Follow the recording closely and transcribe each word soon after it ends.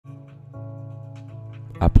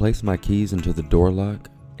I place my keys into the door lock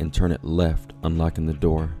and turn it left, unlocking the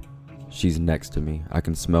door. She's next to me. I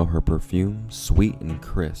can smell her perfume, sweet and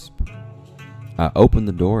crisp. I open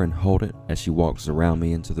the door and hold it as she walks around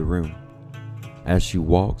me into the room. As she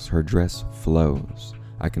walks, her dress flows.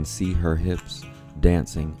 I can see her hips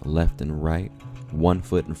dancing left and right, one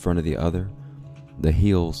foot in front of the other, the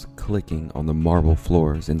heels clicking on the marble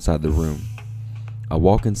floors inside the room. I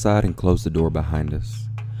walk inside and close the door behind us.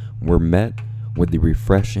 We're met with the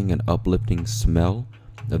refreshing and uplifting smell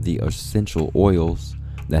of the essential oils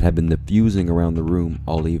that have been diffusing around the room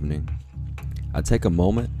all evening. I take a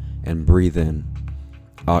moment and breathe in.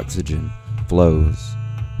 Oxygen flows,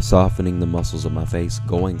 softening the muscles of my face,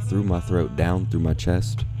 going through my throat, down through my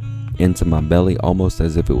chest, into my belly, almost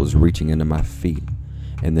as if it was reaching into my feet,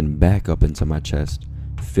 and then back up into my chest,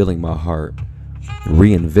 filling my heart,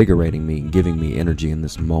 reinvigorating me, giving me energy in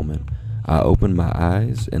this moment. I open my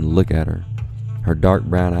eyes and look at her. Her dark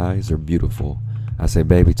brown eyes are beautiful. I say,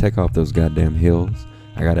 baby, take off those goddamn heels.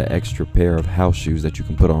 I got an extra pair of house shoes that you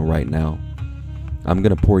can put on right now. I'm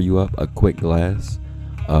gonna pour you up a quick glass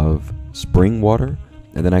of spring water,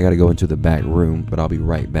 and then I gotta go into the back room, but I'll be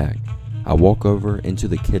right back. I walk over into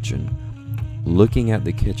the kitchen. Looking at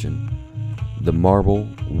the kitchen, the marble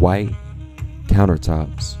white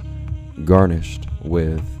countertops garnished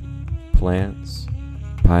with plants,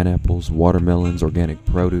 pineapples, watermelons, organic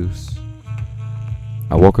produce.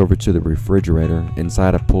 I walk over to the refrigerator.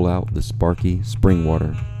 Inside I pull out the sparky spring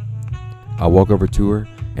water. I walk over to her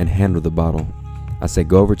and hand her the bottle. I say,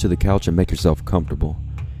 go over to the couch and make yourself comfortable.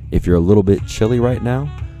 If you're a little bit chilly right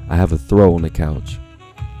now, I have a throw on the couch.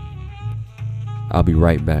 I'll be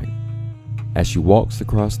right back. As she walks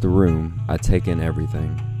across the room, I take in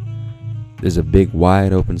everything. There's a big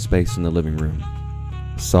wide open space in the living room.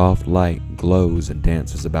 Soft light glows and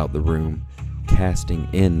dances about the room, casting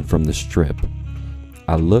in from the strip.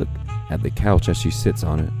 I look at the couch as she sits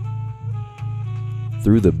on it.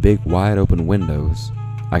 Through the big wide open windows,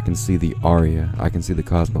 I can see the Aria, I can see the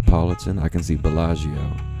Cosmopolitan, I can see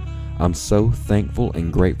Bellagio. I'm so thankful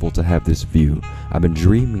and grateful to have this view. I've been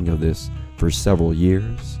dreaming of this for several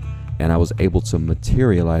years, and I was able to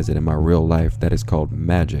materialize it in my real life. That is called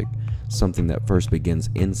magic, something that first begins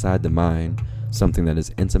inside the mind, something that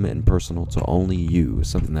is intimate and personal to only you,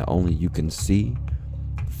 something that only you can see,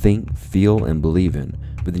 think, feel, and believe in,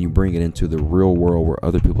 but then you bring it into the real world where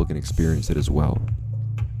other people can experience it as well.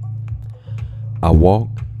 I walk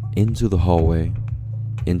into the hallway,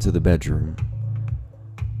 into the bedroom.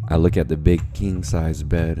 I look at the big king-size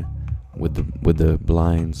bed with the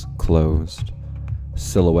blinds closed,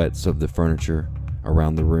 silhouettes of the furniture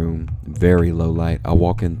around the room, very low light. I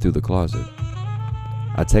walk in through the closet.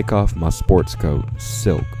 I take off my sports coat,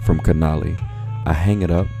 silk from Canali. I hang it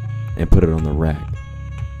up and put it on the rack.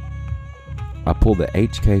 I pull the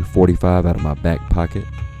HK-45 out of my back pocket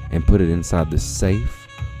and put it inside the safe,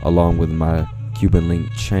 along with my Cuban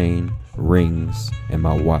link chain, rings, and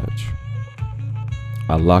my watch.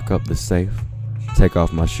 I lock up the safe, take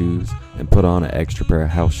off my shoes, and put on an extra pair of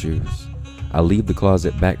house shoes. I leave the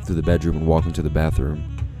closet back through the bedroom and walk into the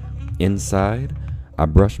bathroom. Inside, I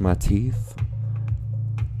brush my teeth,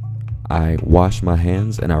 I wash my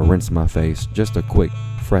hands, and I rinse my face. Just a quick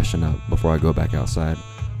freshen up before I go back outside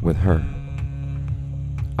with her.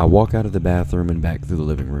 I walk out of the bathroom and back through the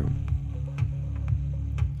living room.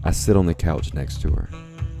 I sit on the couch next to her.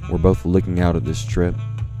 We're both looking out at the strip,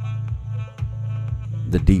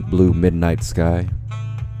 the deep blue midnight sky,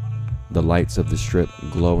 the lights of the strip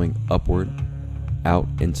glowing upward, out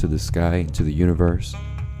into the sky, into the universe,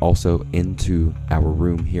 also into our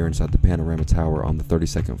room here inside the Panorama Tower on the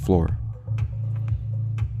 32nd floor.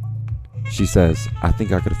 She says, I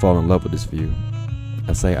think I could fall in love with this view.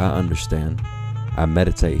 I say, I understand. I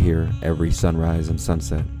meditate here every sunrise and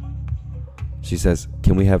sunset. She says,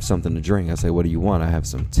 can we have something to drink? I say, what do you want? I have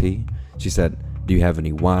some tea. She said, do you have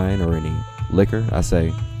any wine or any liquor? I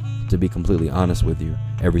say, to be completely honest with you,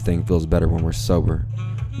 everything feels better when we're sober,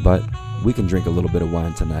 but we can drink a little bit of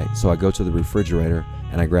wine tonight. So I go to the refrigerator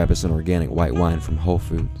and I grab us an organic white wine from Whole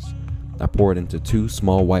Foods. I pour it into 2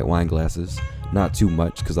 small white wine glasses, not too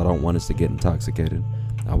much because I don't want us to get intoxicated.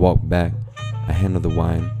 I walk back, I hand her the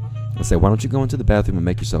wine. I say, why don't you go into the bathroom and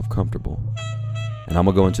make yourself comfortable? And I'm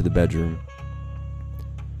gonna go into the bedroom.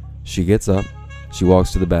 She gets up, she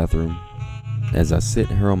walks to the bathroom. As I sit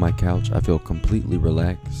here on my couch, I feel completely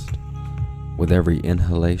relaxed. With every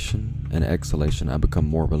inhalation and exhalation, I become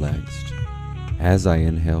more relaxed. As I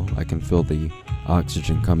inhale, I can feel the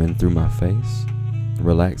oxygen come in through my face,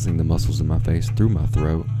 relaxing the muscles in my face, through my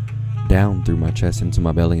throat, down through my chest, into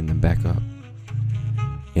my belly, and then back up,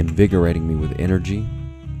 invigorating me with energy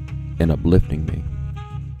and uplifting me.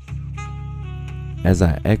 As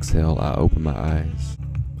I exhale, I open my eyes.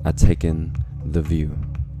 I take in the view.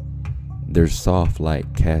 There's soft light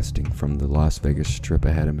casting from the Las Vegas Strip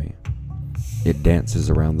ahead of me. It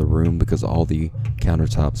dances around the room because all the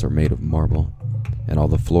countertops are made of marble and all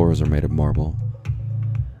the floors are made of marble.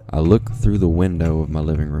 I look through the window of my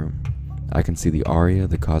living room. I can see the Aria,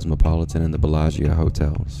 the Cosmopolitan, and the Bellagio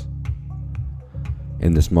hotels.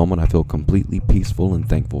 In this moment, I feel completely peaceful and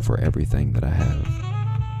thankful for everything that I have.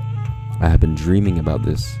 I have been dreaming about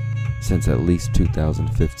this since at least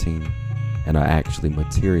 2015, and I actually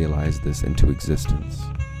materialized this into existence.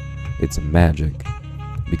 It's magic,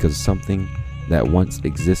 because something that once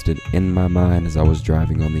existed in my mind as I was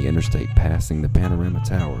driving on the interstate passing the panorama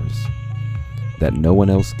towers, that no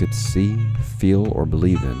one else could see, feel, or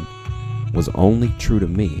believe in, was only true to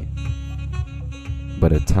me.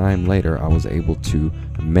 But a time later, I was able to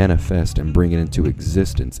manifest and bring it into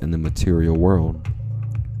existence in the material world.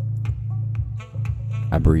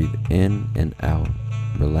 I breathe in and out,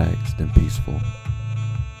 relaxed and peaceful.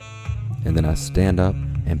 And then I stand up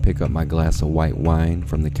and pick up my glass of white wine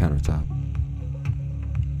from the countertop.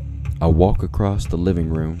 I walk across the living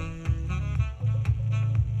room,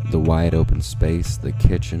 the wide open space, the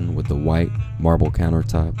kitchen with the white marble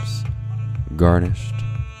countertops, garnished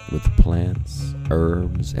with plants,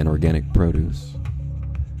 herbs, and organic produce.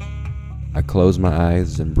 I close my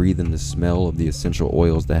eyes and breathe in the smell of the essential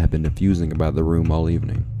oils that have been diffusing about the room all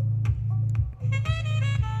evening.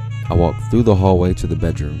 I walk through the hallway to the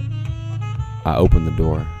bedroom. I open the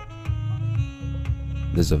door.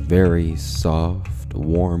 There's a very soft,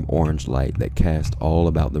 warm orange light that casts all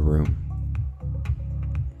about the room.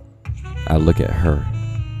 I look at her.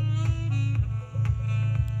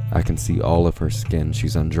 I can see all of her skin.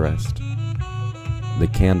 She's undressed. The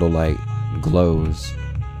candlelight glows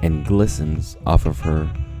and glistens off of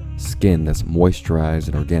her skin that's moisturized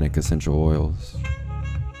in organic essential oils.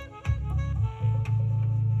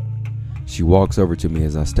 She walks over to me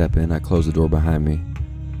as I step in. I close the door behind me.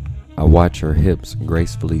 I watch her hips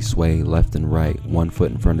gracefully sway left and right, one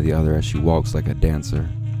foot in front of the other as she walks like a dancer.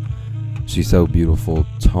 She's so beautiful,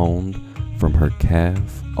 toned from her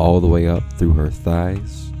calf all the way up through her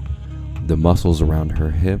thighs, the muscles around her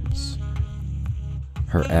hips,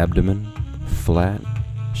 her abdomen, flat.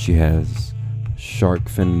 She has shark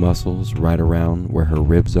fin muscles right around where her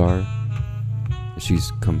ribs are.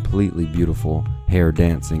 She's completely beautiful, hair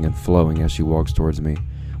dancing and flowing as she walks towards me.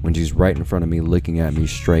 When she's right in front of me, looking at me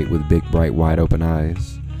straight with big, bright, wide open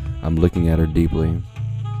eyes, I'm looking at her deeply.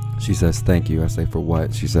 She says, "Thank you." I say, "For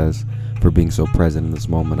what?" She says, "For being so present in this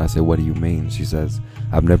moment." I say, "What do you mean?" She says,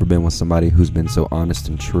 "I've never been with somebody who's been so honest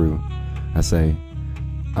and true." I say,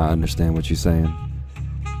 "I understand what you're saying."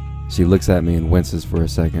 She looks at me and winces for a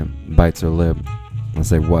second, bites her lip. I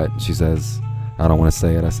say, "What?" She says, "I don't want to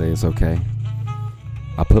say it." I say, "It's okay."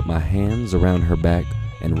 I put my hands around her back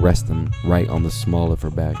and rest them right on the small of her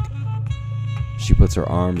back. She puts her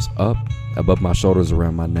arms up above my shoulders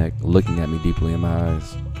around my neck, looking at me deeply in my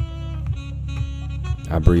eyes.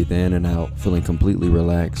 I breathe in and out, feeling completely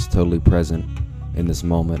relaxed, totally present in this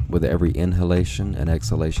moment. With every inhalation and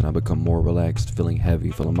exhalation, I become more relaxed, feeling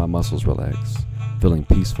heavy, feeling my muscles relax, feeling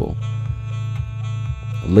peaceful.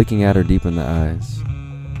 Looking at her deep in the eyes,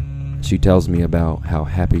 she tells me about how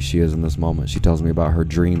happy she is in this moment. She tells me about her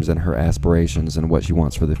dreams and her aspirations and what she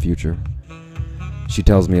wants for the future. She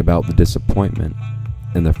tells me about the disappointment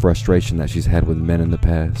and the frustration that she's had with men in the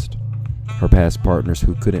past. Her past partners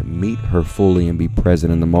who couldn't meet her fully and be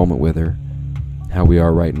present in the moment with her. How we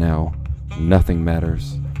are right now. Nothing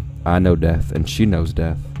matters. I know death and she knows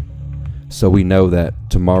death. So we know that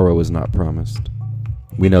tomorrow is not promised.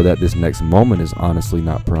 We know that this next moment is honestly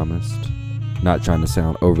not promised. Not trying to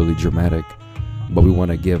sound overly dramatic, but we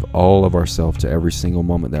want to give all of ourselves to every single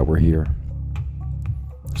moment that we're here.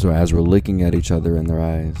 So as we're looking at each other in their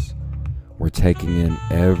eyes, we're taking in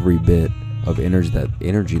every bit of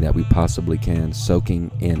energy that we possibly can,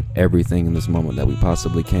 soaking in everything in this moment that we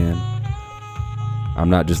possibly can.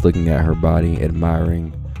 I'm not just looking at her body,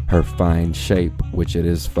 admiring her fine shape, which it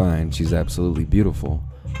is fine. She's absolutely beautiful.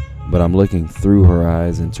 But I'm looking through her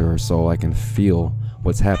eyes into her soul. I can feel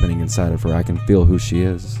what's happening inside of her. I can feel who she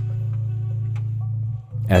is.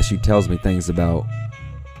 As she tells me things about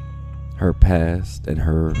her past and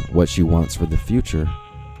what she wants for the future,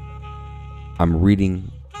 I'm reading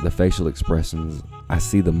the facial expressions. I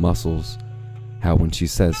see the muscles, how when she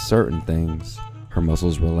says certain things, her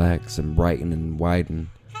muscles relax and brighten and widen,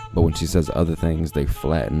 but when she says other things, they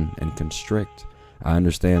flatten and constrict. I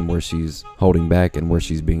understand where she's holding back and where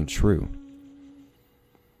she's being true.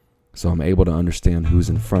 So I'm able to understand who's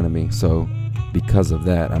in front of me. So because of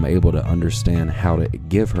that, I'm able to understand how to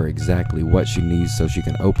give her exactly what she needs so she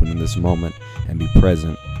can open in this moment and be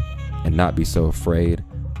present and not be so afraid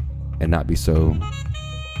and not be so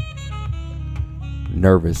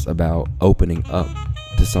nervous about opening up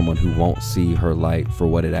to someone who won't see her light for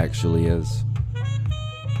what it actually is.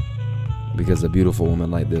 Because a beautiful woman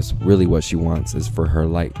like this, really what she wants is for her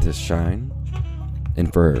light to shine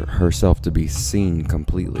and for herself to be seen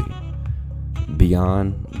completely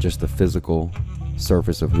beyond just the physical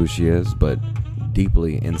surface of who she is, but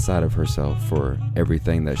deeply inside of herself for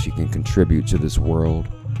everything that she can contribute to this world,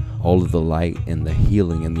 all of the light and the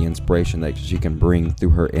healing and the inspiration that she can bring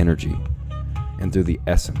through her energy and through the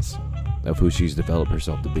essence of who she's developed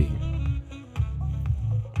herself to be.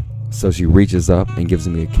 So she reaches up and gives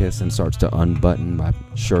me a kiss and starts to unbutton my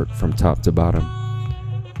shirt from top to bottom,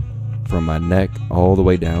 from my neck all the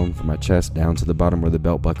way down, from my chest down to the bottom where the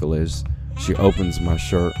belt buckle is. She opens my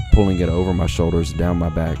shirt, pulling it over my shoulders, down my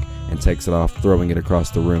back, and takes it off, throwing it across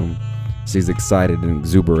the room. She's excited and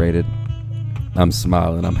exuberated. I'm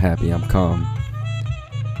smiling, I'm happy, I'm calm.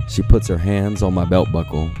 She puts her hands on my belt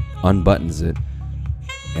buckle, unbuttons it,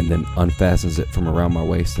 and then unfastens it from around my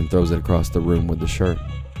waist and throws it across the room with the shirt.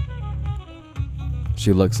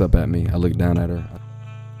 She looks up at me. I look down at her.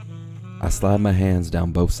 I slide my hands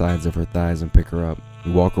down both sides of her thighs and pick her up.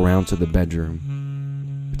 We walk around to the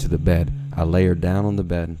bedroom, to the bed. I lay her down on the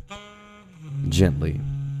bed, gently.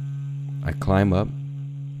 I climb up,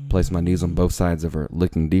 place my knees on both sides of her,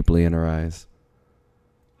 looking deeply in her eyes.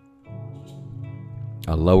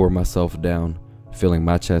 I lower myself down, feeling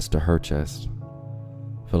my chest to her chest,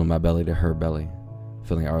 feeling my belly to her belly,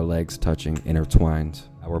 feeling our legs touching, intertwined.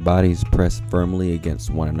 Our bodies press firmly against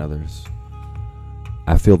one another's.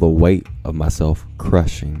 I feel the weight of myself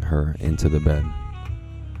crushing her into the bed,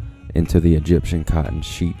 into the Egyptian cotton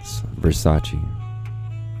sheets, Versace.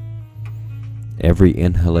 Every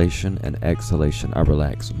inhalation and exhalation, I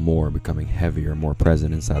relax more, becoming heavier, more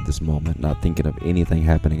present inside this moment, not thinking of anything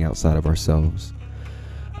happening outside of ourselves.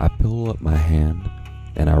 I pull up my hand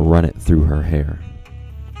and I run it through her hair.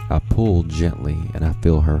 I pull gently and I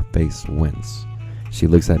feel her face wince. She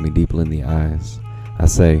looks at me deeply in the eyes. I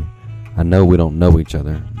say, I know we don't know each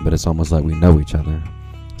other, but it's almost like we know each other.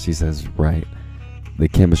 She says, right. The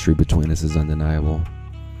chemistry between us is undeniable.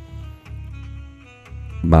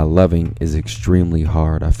 My loving is extremely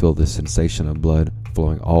hard. I feel the sensation of blood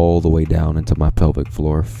flowing all the way down into my pelvic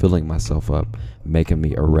floor, filling myself up, making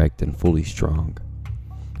me erect and fully strong.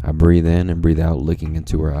 I breathe in and breathe out, looking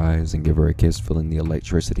into her eyes, and give her a kiss, feeling the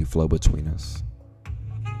electricity flow between us.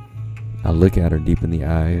 I look at her deep in the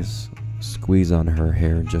eyes, squeeze on her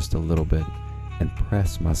hair just a little bit, and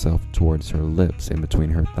press myself towards her lips in between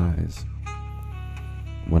her thighs.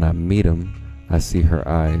 When I meet them, I see her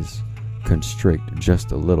eyes constrict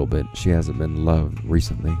just a little bit. She hasn't been loved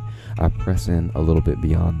recently. I press in a little bit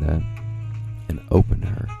beyond that and open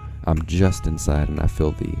her. I'm just inside and I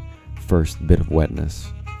feel the first bit of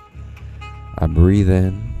wetness. I breathe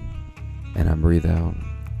in and I breathe out.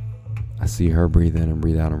 I see her breathe in and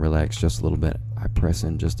breathe out and relax just a little bit. I press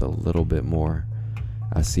in just a little bit more.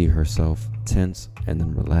 I see herself tense and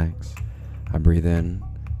then relax. I breathe in,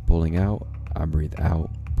 pulling out. I breathe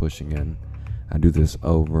out, pushing in. I do this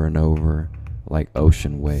over and over like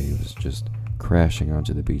ocean waves, just crashing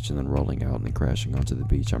onto the beach and then rolling out and then crashing onto the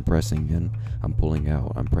beach. I'm pressing in, I'm pulling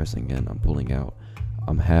out, I'm pressing in, I'm pulling out.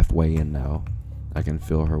 I'm halfway in now. I can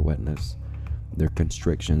feel her wetness. Their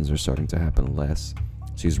constrictions are starting to happen less.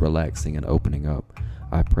 She's relaxing and opening up.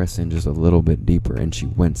 I press in just a little bit deeper and she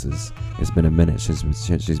winces. It's been a minute since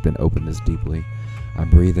she's been open this deeply. I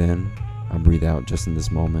breathe in, I breathe out just in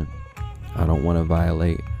this moment. I don't want to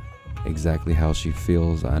violate exactly how she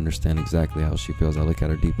feels. I understand exactly how she feels. I look at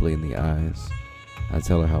her deeply in the eyes. I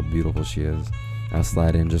tell her how beautiful she is. I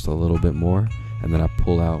slide in just a little bit more and then I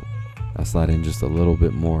pull out. I slide in just a little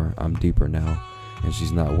bit more. I'm deeper now and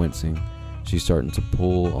she's not wincing. She's starting to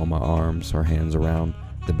pull on my arms, her hands around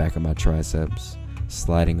the back of my triceps,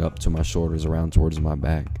 sliding up to my shoulders, around towards my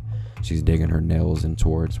back. She's digging her nails in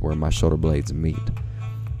towards where my shoulder blades meet.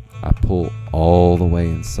 I pull all the way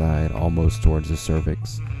inside, almost towards the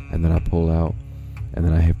cervix, and then I pull out, and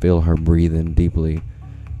then I feel her breathe in deeply,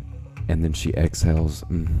 and then she exhales,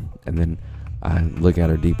 and then I look at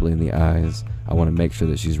her deeply in the eyes. I want to make sure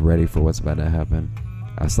that she's ready for what's about to happen.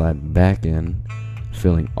 I slide back in,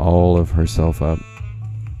 filling all of herself up.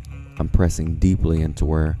 I'm pressing deeply into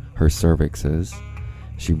where her cervix is.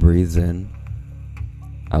 She breathes in.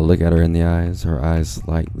 I look at her in the eyes. Her eyes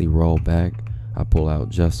slightly roll back. I pull out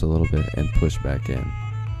just a little bit and push back in.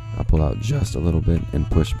 I pull out just a little bit and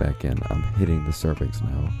push back in. I'm hitting the cervix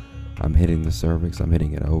now. I'm hitting the cervix. I'm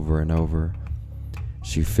hitting it over and over.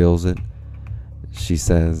 She feels it. She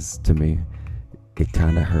says to me, "It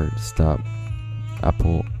kind of hurts. Stop." I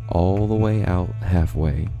pull all the way out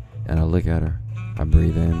halfway, and I look at her. I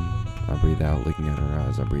breathe in. I breathe out, looking at her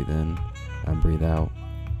eyes. I breathe in. I breathe out,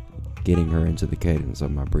 getting her into the cadence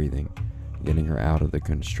of my breathing, getting her out of the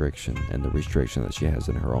constriction and the restriction that she has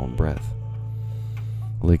in her own breath.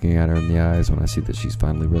 Looking at her in the eyes, when I see that she's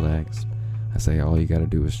finally relaxed, I say, "All you gotta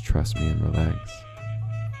do is trust me and relax.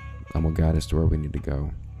 I'm gonna guide us to where we need to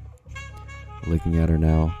go." Looking at her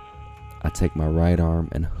now, I take my right arm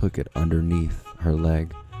and hook it underneath her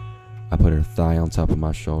leg. I put her thigh on top of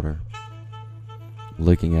my shoulder.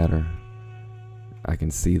 Looking at her, I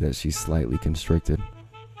can see that she's slightly constricted.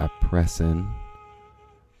 I press in,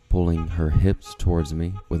 pulling her hips towards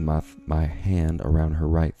me with my hand around her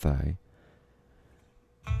right thigh.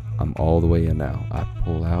 I'm all the way in now. I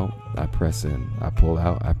pull out, I press in. I pull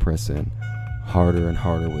out, I press in. Harder and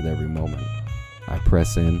harder with every moment. I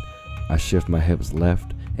press in, I shift my hips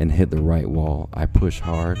left and hit the right wall. I push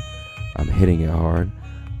hard, I'm hitting it hard.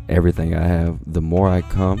 Everything I have, the more I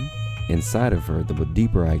come inside of her, the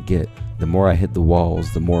deeper I get. The more I hit the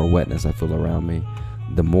walls, the more wetness I feel around me.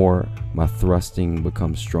 The more my thrusting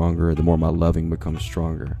becomes stronger, the more my loving becomes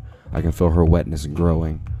stronger. I can feel her wetness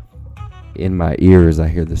growing. In my ears, I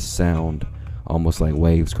hear the sound, almost like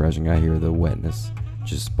waves crashing. I hear the wetness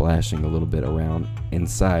just splashing a little bit around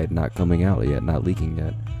inside, not coming out yet, not leaking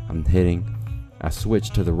yet. I'm hitting. I switch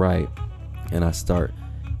to the right, and I start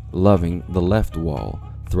loving the left wall,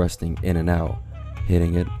 thrusting in and out,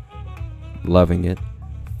 hitting it, loving it,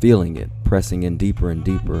 feeling it, pressing in deeper and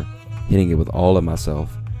deeper, hitting it with all of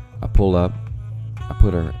myself. I pull up, I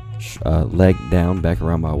put her leg down back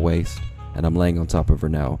around my waist, and I'm laying on top of her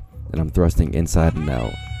now, and I'm thrusting inside and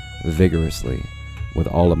out vigorously with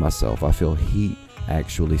all of myself. I feel heat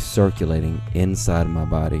actually circulating inside my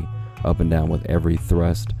body, up and down with every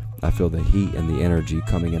thrust. I feel the heat and the energy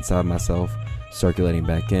coming inside myself, circulating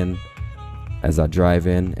back in as I drive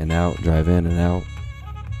in and out, drive in and out.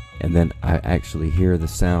 And then I actually hear the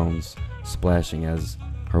sounds splashing as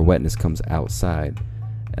her wetness comes outside,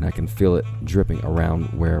 and I can feel it dripping around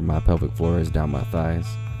where my pelvic floor is, down my thighs.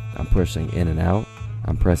 I'm pushing in and out.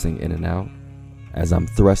 I'm pressing in and out. As I'm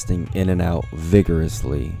thrusting in and out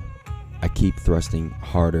vigorously, I keep thrusting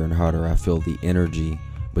harder and harder. I feel the energy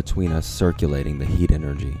between us circulating, the heat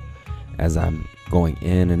energy, as I'm going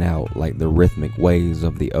in and out like the rhythmic waves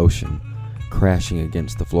of the ocean, crashing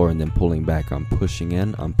against the floor and then pulling back. I'm pushing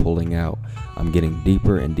in, I'm pulling out. I'm getting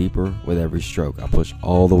deeper and deeper with every stroke. I push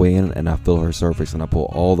all the way in and I feel her cervix, and I pull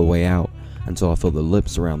all the way out until I feel the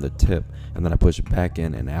lips around the tip, and then I push back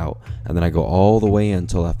in and out, and then I go all the way in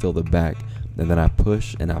until I feel the back, and then I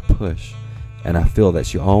push and I push, and I feel that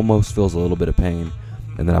she almost feels a little bit of pain,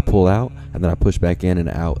 and then I pull out, and then I push back in and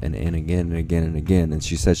out and in again and again and again. And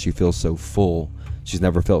she says she feels so full. She's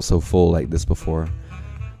never felt so full like this before.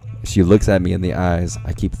 She looks at me in the eyes.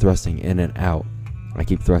 I keep thrusting in and out. I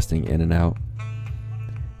keep thrusting in and out.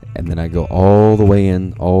 And then I go all the way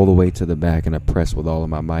in, all the way to the back, and I press with all of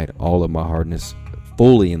my might, all of my hardness.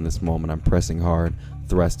 Fully in this moment, I'm pressing hard,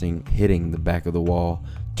 thrusting, hitting the back of the wall,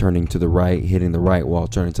 turning to the right, hitting the right wall,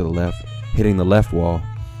 turning to the left, hitting the left wall.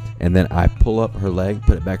 And then I pull up her leg,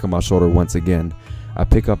 put it back on my shoulder once again. I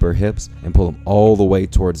pick up her hips and pull them all the way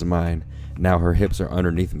towards mine. Now her hips are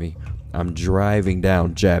underneath me. I'm driving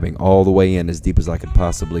down, jabbing all the way in as deep as I could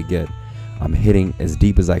possibly get. I'm hitting as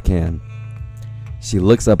deep as I can. She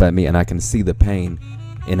looks up at me, and I can see the pain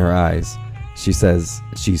in her eyes. She says,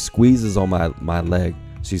 she squeezes on my leg.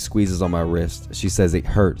 She squeezes on my wrist. She says it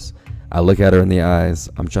hurts. I look at her in the eyes.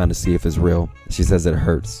 I'm trying to see if it's real. She says it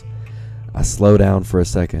hurts. I slow down for a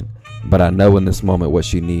second, but I know in this moment what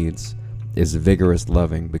she needs is vigorous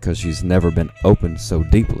loving, because she's never been opened so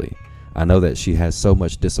deeply. I know that she has so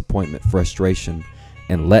much disappointment, frustration,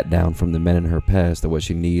 and letdown from the men in her past that what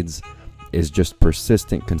she needs is just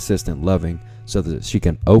persistent, consistent loving, so that she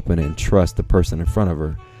can open and trust the person in front of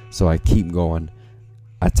her. So I keep going.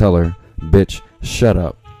 I tell her, "Bitch, shut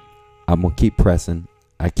up." I'm gonna keep pressing.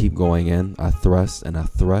 I keep going in. I thrust and I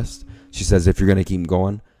thrust. She says, "If you're gonna keep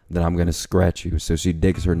going, then I'm gonna scratch you." So she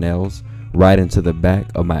digs her nails right into the back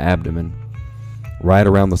of my abdomen, right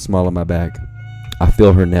around the small of my back. I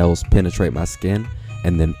feel her nails penetrate my skin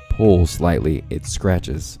and then pull slightly. It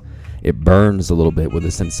scratches. It burns a little bit with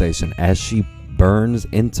the sensation. As she burns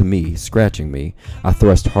into me, scratching me, I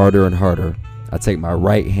thrust harder and harder. I take my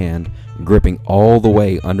right hand, gripping all the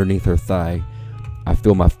way underneath her thigh. I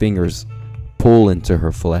feel my fingers pull into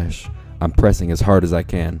her flesh. I'm pressing as hard as I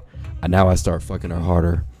can. And now I start fucking her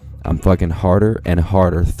harder. I'm fucking harder and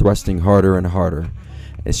harder, thrusting harder and harder.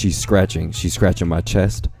 And she's scratching my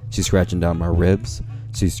chest, she's scratching down my ribs,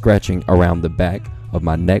 she's scratching around the back of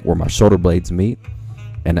my neck where my shoulder blades meet.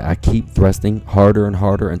 And I keep thrusting harder and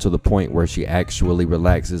harder until the point where she actually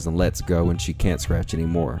relaxes and lets go and she can't scratch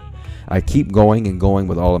anymore. I keep going and going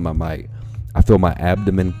with all of my might. I feel my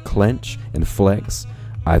abdomen clench and flex.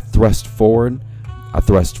 I thrust forward.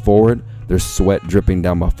 There's sweat dripping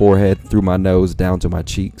down my forehead, through my nose, down to my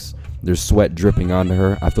cheeks. There's sweat dripping onto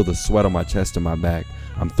her. I feel the sweat on my chest and my back.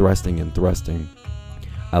 I'm thrusting and thrusting.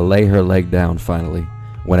 I lay her leg down finally,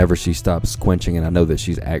 whenever she stops quenching, and I know that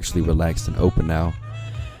she's actually relaxed and open now.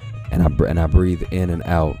 And I breathe in and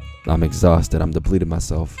out. I'm exhausted. I'm depleted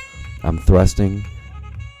myself. I'm thrusting,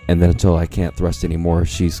 and then until I can't thrust anymore,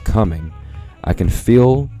 she's coming. I can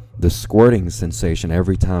feel the squirting sensation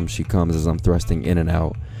every time she comes as I'm thrusting in and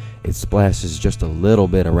out. It splashes just a little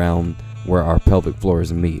bit around where our pelvic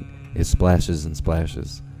floors meet. It splashes and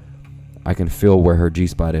splashes. I can feel where her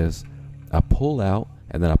G-spot is. I pull out,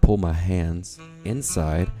 and then I pull my hands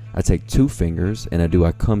inside. I take 2 fingers, and I do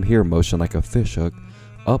a come here motion like a fish hook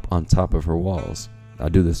up on top of her walls. I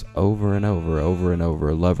do this over and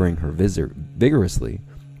over, lovering her vigorously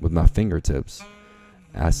with my fingertips.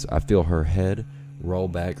 I feel her head roll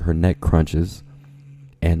back, her neck crunches,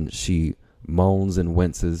 and she moans and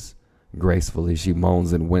winces gracefully. She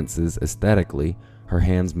moans and winces ecstatically. Her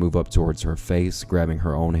hands move up towards her face, grabbing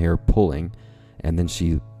her own hair, pulling, and then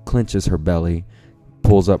she clenches her belly,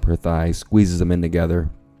 pulls up her thighs, squeezes them in together.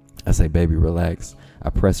 I say, baby, relax. I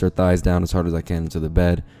press her thighs down as hard as I can into the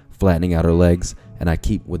bed, flattening out her legs, and I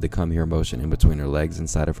keep with the come here motion in between her legs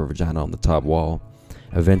inside of her vagina on the top wall.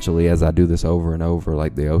 Eventually, as I do this over and over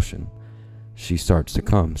like the ocean, she starts to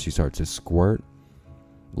come. She starts to squirt.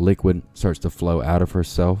 Liquid starts to flow out of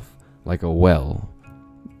herself like a well.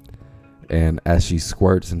 And as she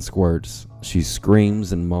squirts and squirts, she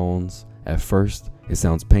screams and moans. At first, it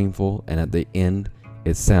sounds painful, and at the end,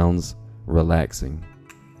 it sounds relaxing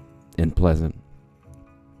and pleasant.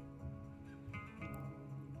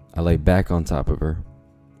 I lay back on top of her.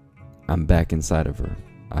 I'm back inside of her.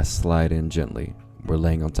 I slide in gently. We're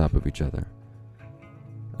laying on top of each other.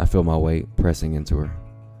 I feel my weight pressing into her.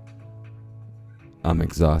 I'm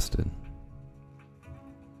exhausted.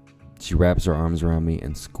 She wraps her arms around me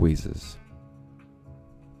and squeezes.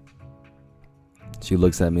 She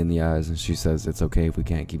looks at me in the eyes and she says, it's okay if we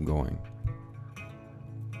can't keep going.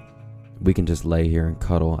 We can just lay here and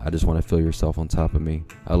cuddle. I just want to feel yourself on top of me.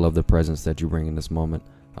 I love the presence that you bring in this moment.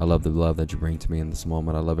 I love the love that you bring to me in this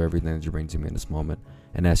moment. I love everything that you bring to me in this moment.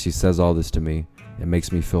 And as she says all this to me, it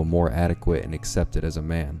makes me feel more adequate and accepted as a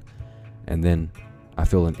man. And then I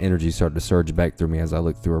feel an energy start to surge back through me as I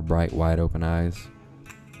look through her bright, wide open eyes.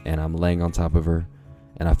 And I'm laying on top of her,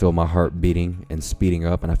 and I feel my heart beating and speeding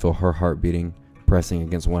up, and I feel her heart beating, pressing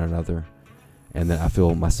against one another. And then I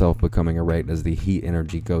feel myself becoming erect as the heat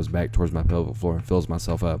energy goes back towards my pelvic floor and fills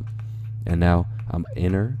myself up. And now I'm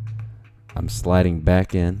in her. I'm sliding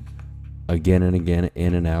back in, again and again,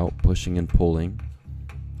 in and out, pushing and pulling,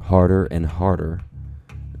 harder and harder,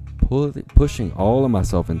 pushing all of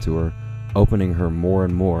myself into her, opening her more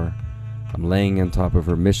and more. I'm laying on top of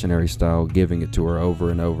her missionary style, giving it to her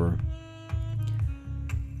over and over.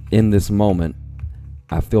 In this moment,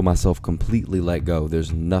 I feel myself completely let go.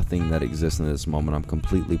 There's nothing that exists in this moment. I'm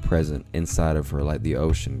completely present inside of her like the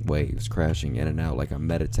ocean waves crashing in and out, like I'm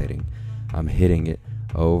meditating. I'm hitting it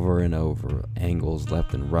over and over, angles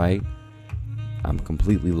left and right. I'm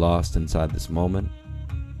completely lost inside this moment.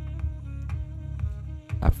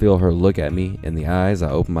 I feel her look at me in the eyes.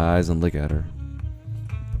 I open my eyes and look at her.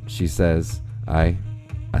 She says, I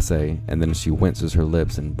say, and then she winces her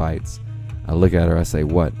lips and bites. I look at her, I say,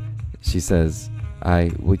 what? She says,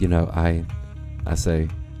 I say,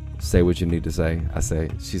 say what you need to say.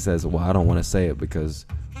 She says, well, I don't want to say it because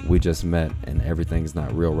we just met and everything's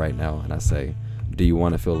not real right now. And I say, do you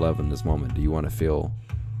want to feel love in this moment? Do you want to feel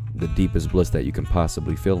the deepest bliss that you can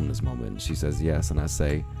possibly feel in this moment? And she says, yes. And I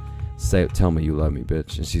say, tell me you love me,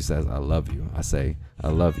 bitch. And she says, I love you. I say, I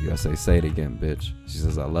love you. I say it again, bitch. She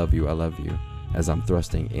says, I love you. As I'm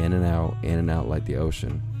thrusting in and out like the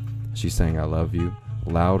ocean. She's saying, I love you,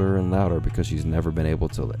 louder and louder, because she's never been able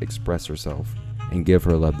to express herself and give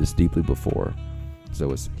her love this deeply before.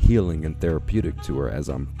 So it's healing and therapeutic to her as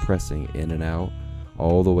I'm pressing in and out,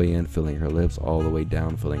 all the way in, filling her lips, all the way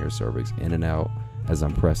down, filling her cervix, in and out as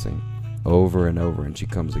I'm pressing over and over. And she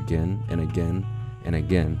comes again and again and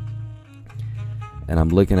again. And I'm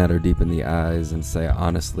looking at her deep in the eyes and say,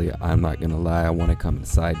 honestly, I'm not going to lie. I want to come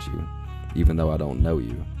inside you, even though I don't know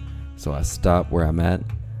you. So I stop where I'm at.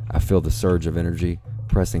 I feel the surge of energy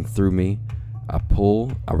pressing through me. I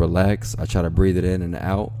pull, I relax, I try to breathe it in and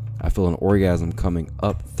out. I feel an orgasm coming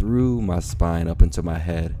up through my spine, up into my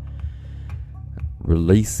head,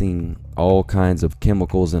 releasing all kinds of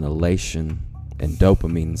chemicals and elation and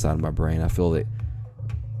dopamine inside of my brain. I feel it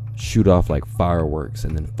shoot off like fireworks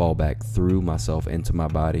and then fall back through myself into my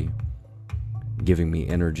body, giving me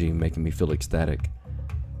energy, making me feel ecstatic.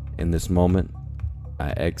 In this moment,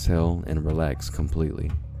 I exhale and relax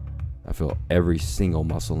completely. I feel every single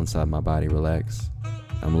muscle inside my body relax.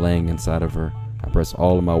 I'm laying inside of her. I press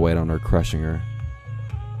all of my weight on her, crushing her.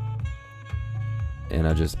 And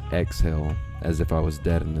I just exhale as if I was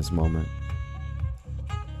dead in this moment.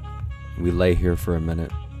 We lay here for a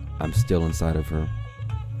minute. I'm still inside of her.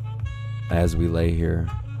 As we lay here,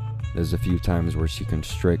 there's a few times where she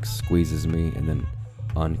constricts, squeezes me, and then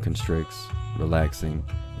unconstricts, relaxing,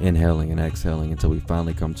 inhaling and exhaling until we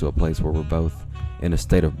finally come to a place where we're both in a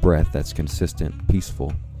state of breath that's consistent,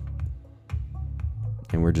 peaceful.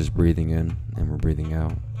 And we're just breathing in and we're breathing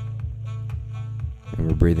out. And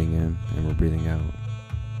we're breathing in and we're breathing out.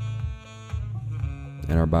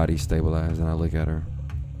 And our bodies stabilize, and I look at her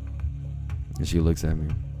and she looks at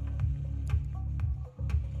me.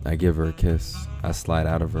 I give her a kiss. I slide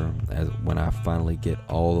out of her. As when I finally get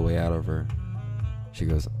all the way out of her, she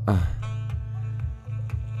goes, ah.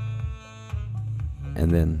 And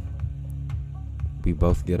then we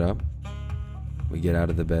both get up. We get out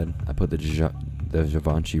of the bed. I put the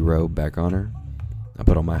Givenchy robe back on her. I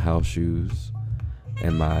put on my house shoes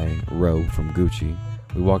and my robe from Gucci.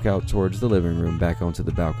 We walk out towards the living room, back onto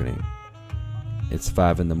the balcony. It's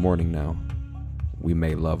 5 in the morning now. We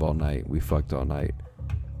made love all night. We fucked all night.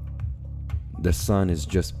 The sun is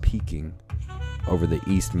just peeking over the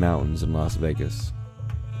East Mountains in Las Vegas.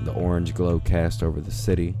 The orange glow cast over the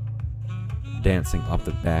city, dancing off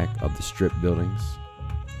the back of the strip buildings,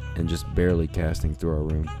 and just barely casting through our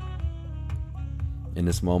room. In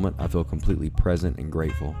this moment, I feel completely present and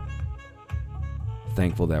grateful.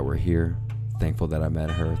 Thankful that we're here, thankful that I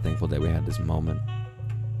met her, thankful that we had this moment.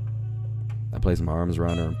 I place my arms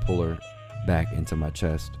around her and pull her back into my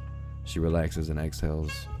chest. She relaxes and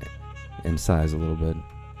exhales and sighs a little bit.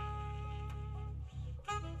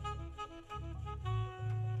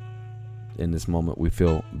 In this moment, we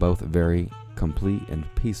feel both very complete and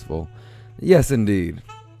peaceful. Yes, indeed.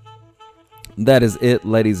 That is it,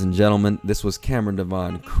 ladies and gentlemen. This was Cameron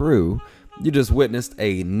Devon Crew. You just witnessed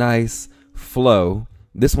a nice flow.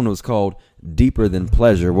 This one was called Deeper Than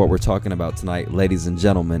Pleasure. What we're talking about tonight, ladies and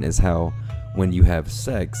gentlemen, is how when you have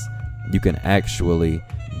sex, you can actually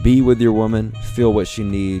be with your woman, feel what she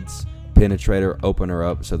needs, penetrate her, open her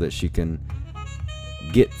up so that she can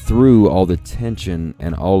get through all the tension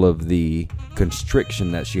and all of the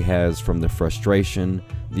constriction that she has from the frustration,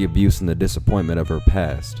 the abuse, and the disappointment of her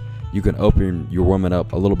past. You can open your woman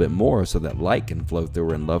up a little bit more so that light can flow through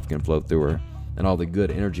her and love can flow through her and all the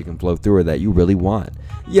good energy can flow through her that you really want.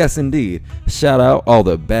 Yes, indeed. Shout out all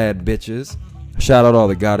the bad bitches. Shout out all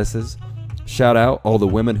the goddesses. Shout out all the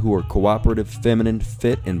women who are cooperative, feminine,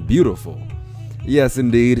 fit, and beautiful. Yes,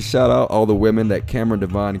 indeed. Shout out all the women that Cameron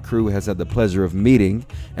Devon Crew has had the pleasure of meeting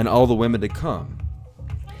and all the women to come.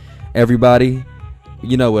 Everybody,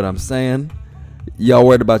 you know what I'm saying? Y'all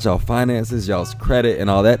worried about y'all finances, y'all's credit, and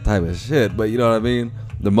all that type of shit, but you know what I mean?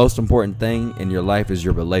 The most important thing in your life is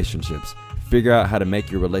your relationships. Figure out how to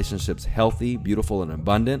make your relationships healthy, beautiful, and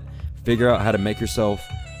abundant. Figure out how to make yourself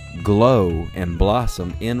glow and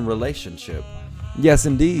blossom in relationship. Yes,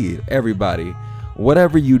 indeed, everybody.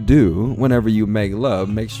 Whatever you do, whenever you make love,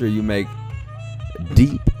 make sure you make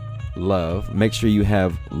deep love. Make sure you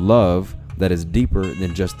have love that is deeper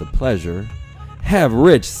than just the pleasure. Have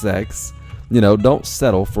rich sex. You know, don't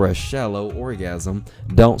settle for a shallow orgasm.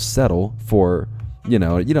 Don't settle for, you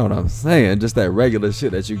know what I'm saying? Just that regular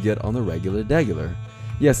shit that you get on the regular.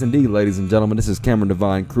 Yes, indeed, ladies and gentlemen. This is Cameron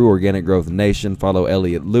Devon Crew, Organic Growth Nation. Follow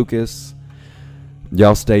Elliot Lucas.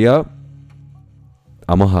 Y'all stay up.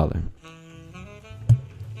 I'ma holler.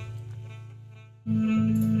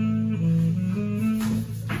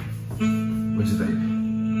 What you think?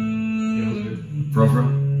 Yeah, it was good. Bro?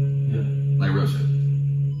 Yeah. Like real shit?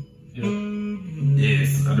 Yeah.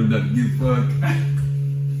 Yes, I do not give a fuck.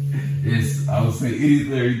 Yes, I will say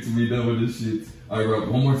anything to be done with this shit. Alright,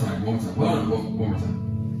 bro, one more time.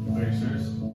 Are you serious?